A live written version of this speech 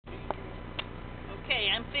Okay,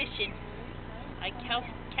 I'm fishing. I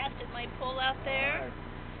casted my pole out there,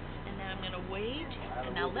 and now I'm gonna wait.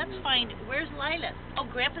 And now let's find, where's Lila? Oh,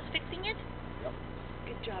 Grandpa's fixing it? Yep.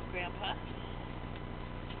 Good job, Grandpa.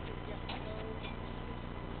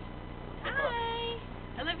 Hi!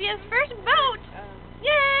 Olivia's first boat!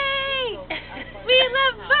 Yay! We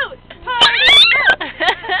love boats! Party boats!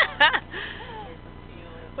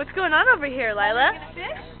 What's going on over here, Lila?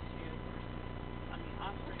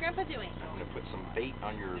 What's Grandpa doing? I'm going to put some bait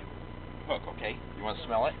on your hook, okay? You want to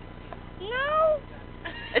smell it? No.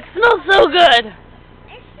 It smells so good.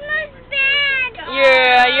 It smells bad.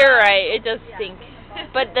 Yeah, you're right. It does stink.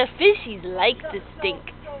 But the fishies like the stink.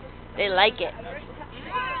 They like it.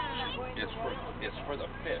 It's for the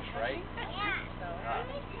fish, right?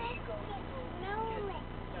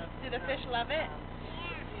 Do the fish love it?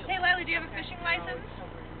 Hey, Lila, do you have a fishing license?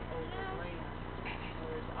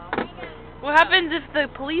 What happens if the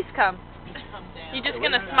police come? You just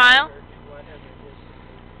gonna smile?